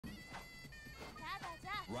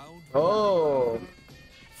Oh.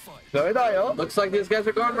 Looks like these guys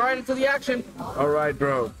are going right into the action. Alright,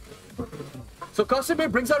 bro. So Qasim Meer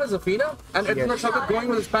brings out his Zafina, and IRTAZA SHOUKAT going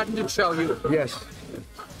with his patented Xiao Yu. Yes.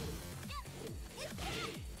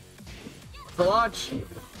 The launch.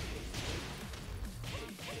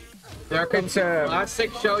 There comes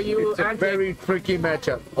classic Xiao Yu. It's a very tricky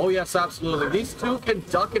matchup. Oh yes, absolutely. These two can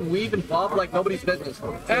duck and weave and bob like nobody's business.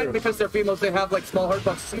 And because they're females, they have like small hurt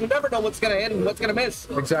boxes, so you never know what's gonna hit and what's gonna miss.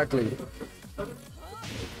 Exactly.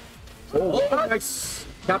 Oh, nice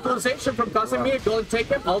capitalization from Qasim Meer. Going to take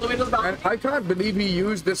him all the way to the back. And I can't believe he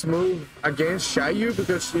used this move against Xiaoyu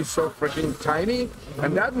because she's so freaking tiny.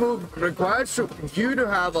 And that move requires you to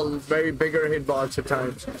have a very bigger hitbox at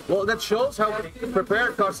times. Well, that shows how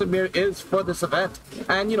prepared Qasim Meer is for this event.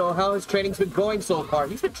 And, you know, how his training's been going so far.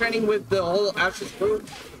 He's been training with the whole Ashes crew.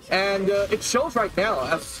 And it shows right now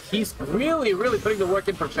as he's really, really putting the work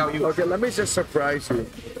in for Xiaoyu. Okay, let me just surprise you.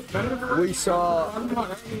 We saw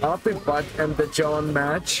Arpit Butt and the John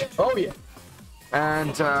match. Oh, yeah.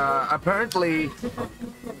 And apparently,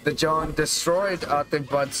 the John destroyed Arpit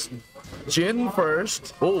Butt's Jin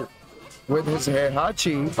first. Oh. With his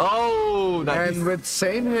Heihachi. Oh, nice. And with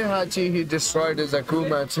same Heihachi, he destroyed his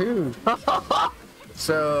Akuma too.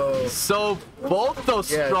 So both those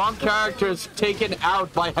strong characters taken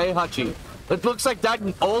out by Heihachi. It looks like that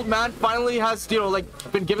old man finally has, you know, like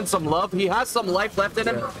been given some love. He has some life left in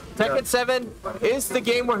him. Tekken 7 is the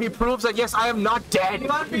game where he proves that yes, I am not dead.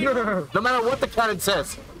 No matter what the canon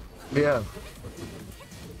says. Yeah.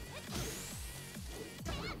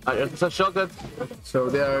 It's a SHOUKAT. So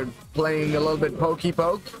they're playing a little bit pokey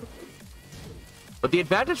poke. But the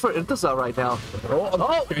advantage for IRTAZA right now.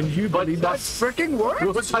 Oh, can you believe that freaking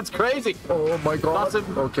works? That's crazy. Oh my god.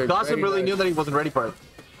 Qasim really knew that he wasn't ready for it.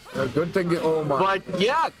 A good thing. Oh my. But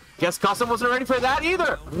yeah, guess Qasim wasn't ready for that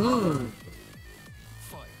either.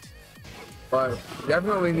 But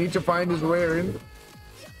definitely need to find his way in.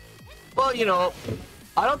 Well, you know,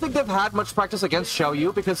 I don't think they've had much practice against Xiao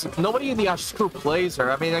Yu because nobody in the Ashes crew plays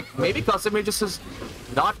her. I mean, like, maybe Qasim Meer just has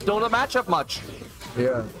not known the matchup much.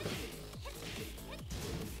 Yeah.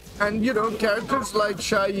 And you know, characters like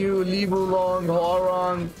Xiaoyu, Li Wulong,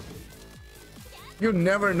 Huarong, you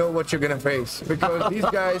never know what you're gonna face because these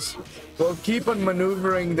guys will keep on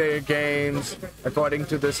maneuvering their games according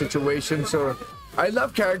to the situation. So I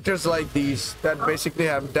love characters like these that basically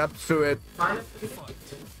have depth to it.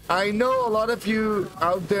 I know a lot of you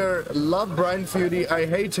out there love Brian Fury. I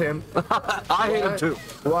hate him. I hate him too.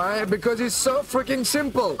 Why? Because he's so freaking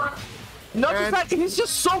simple. Not just that, he's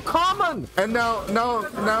just so common. And now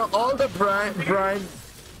all the Brian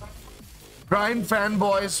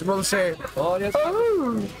fanboys will say, "Oh yes,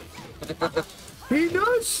 oh, he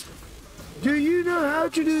knows. Do you know how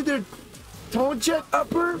to do the toe jet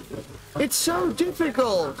upper? It's so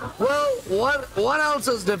difficult." Well, what else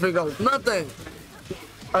is difficult? Nothing,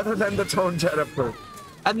 other than the toe jet upper.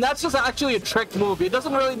 And that's just actually a trick move. He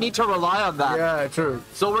doesn't really need to rely on that. Yeah, true.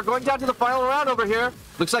 So we're going down to the final round over here.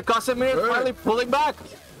 Looks like Qasim Meer is finally pulling back.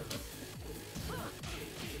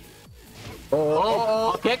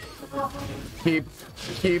 Oh, kick.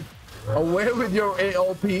 Keep away with your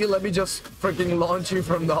AOP. Let me just freaking launch you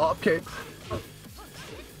from the hop kick.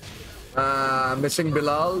 Missing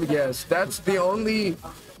Bilal. Yes, that's the only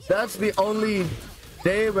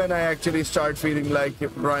day when I actually start feeling like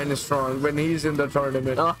Brian is strong, when he's in the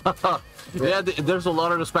tournament. Yeah, there's a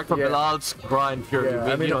lot of respect for Bilal's Brian Fury. Yeah,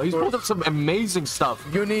 I mean, you know, he's pulled up some amazing stuff.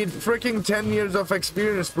 You need freaking 10 years of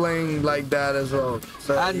experience playing like that as well.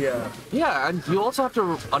 So, and, yeah, and you also have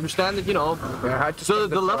to understand that, you know, so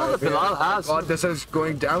the level that Bilal has. God, this is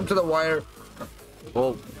going down to the wire.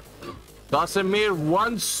 Oh. Qasim Meer,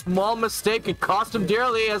 one small mistake, it cost him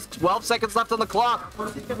dearly. He has 12 seconds left on the clock.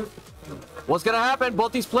 What's gonna happen?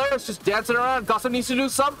 Both these players just dancing around. Qasim needs to do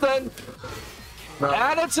something. No.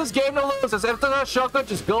 And it's his game to lose as IRTAZA SHOUKAT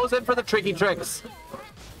just goes in for the tricky tricks.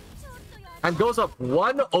 And goes up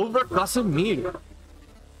 1 over Qasim Meer.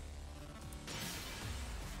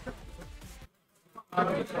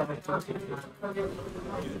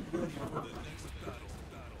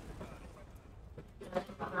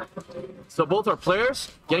 So both our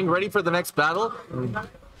players getting ready for the next battle.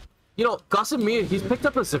 You know, Qasim Meer, he's picked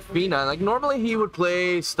up a Zafina. Like, normally he would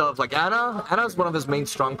play stuff like Anna. Anna's one of his main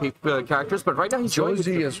strong characters, but right now he's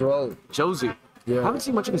Josie as well. Josie. Yeah. I haven't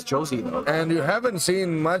seen much of his Josie, though. And you haven't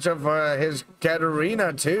seen much of his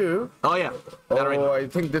Katarina, too. Oh, yeah. Katarina. Oh, I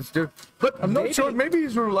think that's good. But I'm not sure. Maybe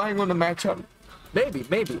he's relying on the matchup.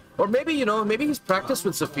 Maybe. Or maybe, you know, maybe he's practiced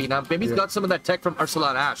with Zafina. Maybe he's got some of that tech from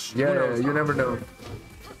Arsalan Ash. Yeah, you never know.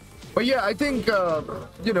 But yeah, I think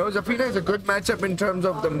you know, Zafina is a good matchup in terms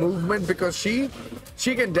of the movement because she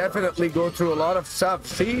can definitely go through a lot of stuff.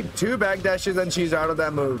 See, 2 backdashes and she's out of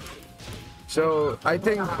that move. So I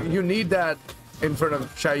think you need that in front of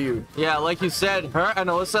Xiaoyu. Yeah, like you said, her and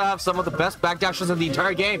Alyssa have some of the best backdashes in the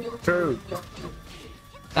entire game. True.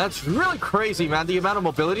 That's really crazy, man, the amount of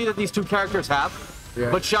mobility that these two characters have. Yeah.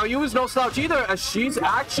 But Xiaoyu is no slouch either, as she's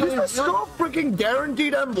actually... This is so freaking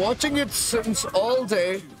guaranteed. I'm watching it since all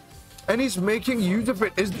day, and he's making use of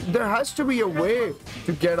it. There has to be a way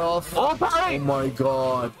to get off. Oh, parry! Oh my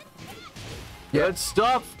god. Good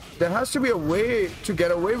stuff. There has to be a way to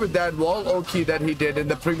get away with that wall Oki that he did in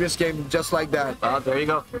the previous game, just like that. There you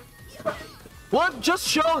go. What just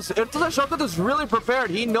shows IRTAZA SHOUKAT is really prepared.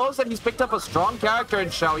 He knows that he's picked up a strong character in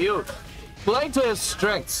Xiaoyu, playing to his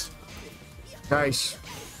strengths. Nice.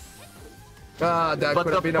 That But could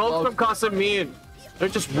the have been a poke ball. from Qasim Meer, they're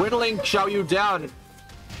just whittling Xiaoyu down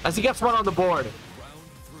as he gets one on the board.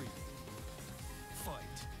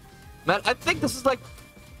 Man, I think this is like...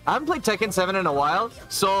 I haven't played Tekken 7 in a while,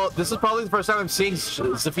 so this is probably the first time I'm seeing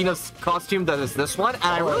Zafina's costume that is this one, and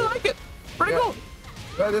I really like it. Pretty cool.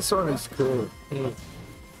 Yeah, this one is cool.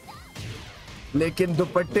 लेकिन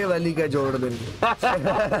दुपट्टे वाली का जोड़ देंगे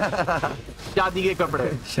शादी के कपड़े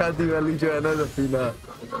शादी वाली जो है ना ज़फीना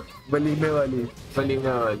वलीमे वाली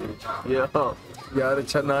यो यार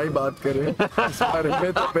अच्छा ना ही बात करें इस बारे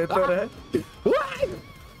में तो बेहतर है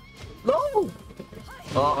no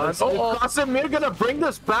Qasim Meer gonna bring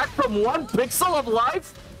this back from 1 pixel of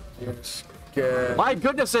life? yes. Okay. My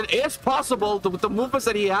goodness, it is possible with the movements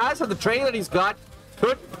that he has and the training that he's got.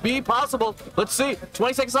 Could be possible. Let's see.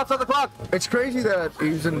 20 seconds left on the clock. It's crazy that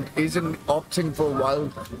he's in opting for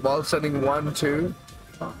while sending 1-2.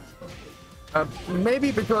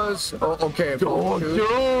 Maybe because okay, Dude.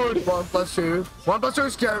 1+2. 1+2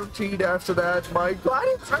 is guaranteed after that. My God,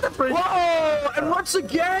 he's trying to bring. Whoa! And once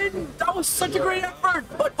again, that was such a great effort.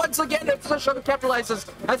 But once again, IRTAZA SHOUKAT capitalizes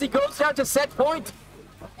as he goes down to set point.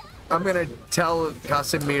 I'm gonna tell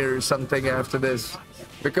Qasim Meer something after this,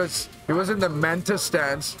 because he was in the Mantis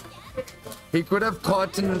stance. He could have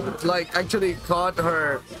actually caught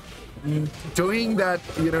her doing that,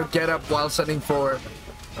 you know, get up while sending 4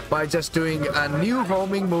 by just doing a new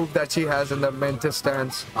homing move that she has in the Mantis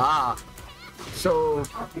stance. So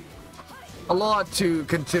a lot to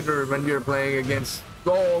consider when you're playing against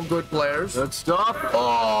all good players. Good stuff.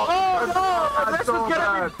 Oh no! This is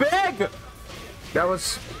gonna be big. That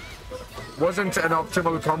wasn't an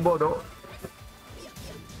optimal combo though.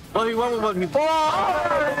 Well, he won with what he...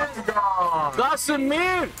 Oh! Qasim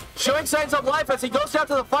Meer showing signs of life as he goes down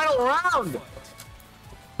to the final round.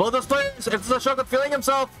 Both those players, IRTAZA SHOUKAT feeling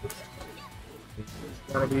himself.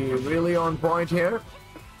 Gotta be really on point here.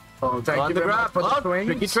 Oh, thank you very much for the swings.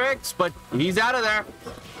 Tricky tricks, but he's out of there.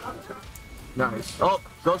 Nice. Oh,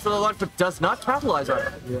 goes for the lunge, but does not capitalize on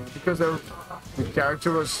it. Yeah, because the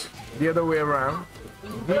character was the other way around.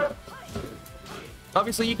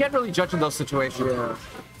 Obviously, you can't really judge in those situations. Yeah.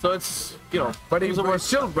 So it's, you know, But he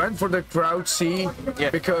still went for the crouch C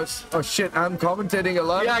because, oh shit, I'm commentating a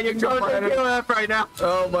lot. Yeah, you're going to right now.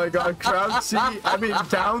 Oh my god, crouch C. I mean,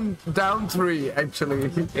 down 3, actually.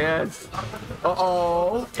 Yes.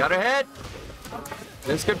 Uh-oh. Got her head.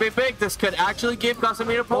 This could be big. This could actually give Qasim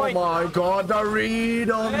Meer a point. Oh my god, the read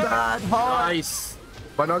on that. Nice.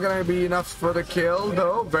 But not gonna be enough for the kill,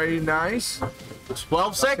 though. Very nice.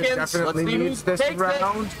 12 seconds. Definitely Let's see needs who this takes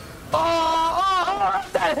round. It. Oh,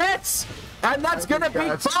 that hits. And that's going to be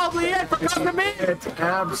probably it for Qasim Meer.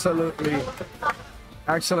 Absolutely.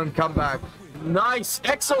 Excellent comeback. Nice.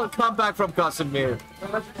 Excellent comeback from Qasim Meer.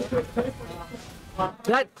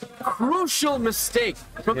 That crucial mistake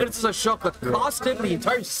from IRTAZA SHOUKAT cost him the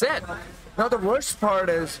entire set. Now, the worst part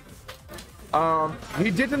is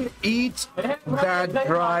he didn't eat that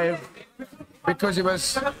drive because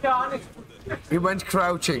he went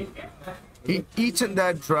crouching. He eaten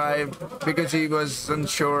that drive because he was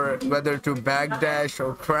unsure whether to backdash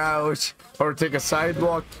or crouch or take a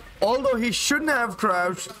sidewalk. Although he shouldn't have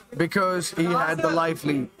crouched because he had the life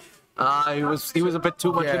lead. He was a bit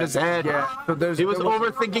too much in his head. Yeah. So he was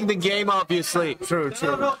overthinking the game, obviously. True.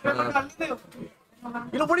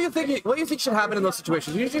 You know, what do you think should happen in those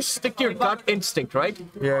situations? You just stick to your gut instinct, right?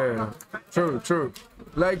 Yeah. True.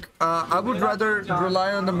 Like, I would rather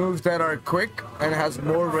rely on the moves that are quick and has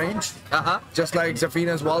more range. Just like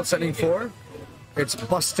Zafina's wall setting 4. It's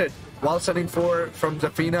busted. Wall setting 4 from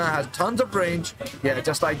Zafina has tons of range. Yeah,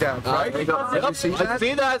 just like that, right? There you go. Yep. You see that? I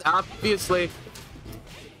see that, obviously.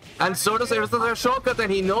 And so does IRTAZA SHOUKAT,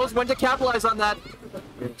 and he knows when to capitalize on that.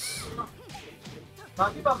 Yes.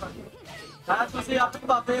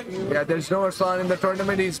 Yeah, there's no Arslan in the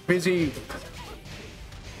tournament. He's busy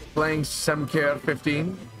playing some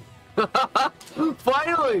KR15.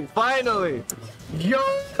 Finally. Yo,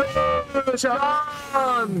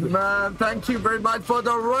 John, man, thank you very much for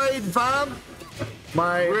the raid, fam.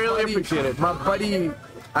 My Really buddy, appreciate it. My buddy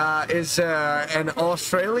is an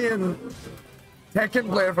Australian Tekken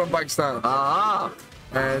player from Pakistan.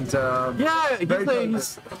 And Yeah,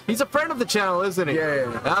 he's a friend of the channel, isn't he?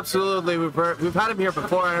 Yeah. Absolutely. We've had him here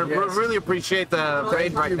before, and we Yes. really appreciate the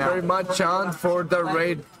raid right thank you now. very much, John, for the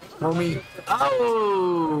raid, homie.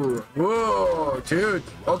 Oh, Whoa, dude.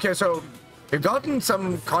 Okay, so you've gotten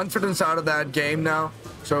some confidence out of that game now.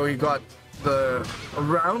 So you got the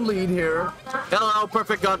round lead here. hello,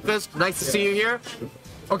 Perfect God Fist. Nice to see you here.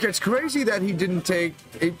 Okay, it's crazy that he didn't take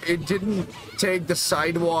it didn't take the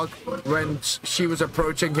sidewalk when she was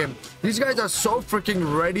approaching him. These guys are so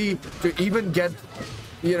freaking ready to even get,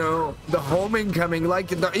 you know, the homing coming.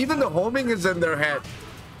 Like even the homing is in their head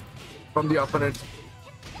from the opponent.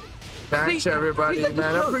 Thanks everybody,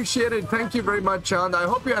 man. I appreciate it. Thank you very much, Chand. I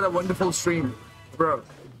hope you had a wonderful stream, bro.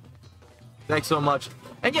 Thanks so much.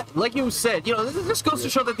 And yeah, like you said, you know, this just goes to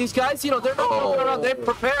show that these guys, you know, they're not they're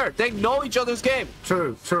prepared. They know each other's game.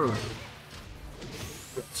 True.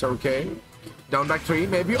 It's okay. Down back 3,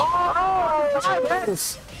 maybe.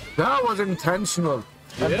 Yes. That was intentional.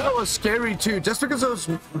 And that was scary too. Just because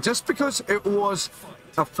it was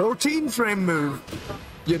a 14 frame move,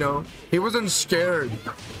 you know, he wasn't scared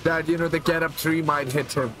that, you know, the get up 3 might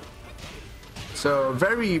hit him. So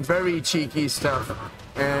very, very cheeky stuff.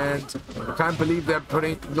 And I can't believe they're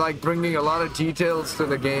bringing a lot of details to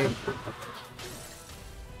the game.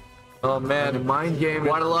 Oh man, The mind game.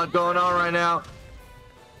 quite a lot going on right now.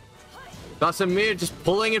 Qasim Meer just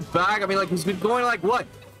pulling it back. I mean, like, he's been going like what,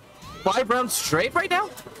 5 rounds straight right now?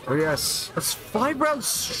 Oh, yes. That's 5 rounds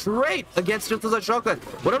straight against IRTAZA SHOUKAT.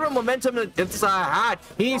 Whatever momentum IRTAZA had,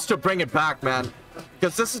 he needs to bring it back, man,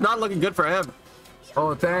 because this is not looking good for him.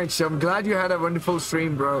 Oh, thanks. I'm glad you had a wonderful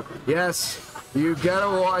stream, bro. Yes, you gotta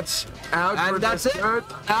watch out And for that's this it. third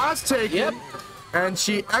ass taken. Yep. And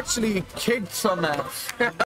she actually kicked some ass.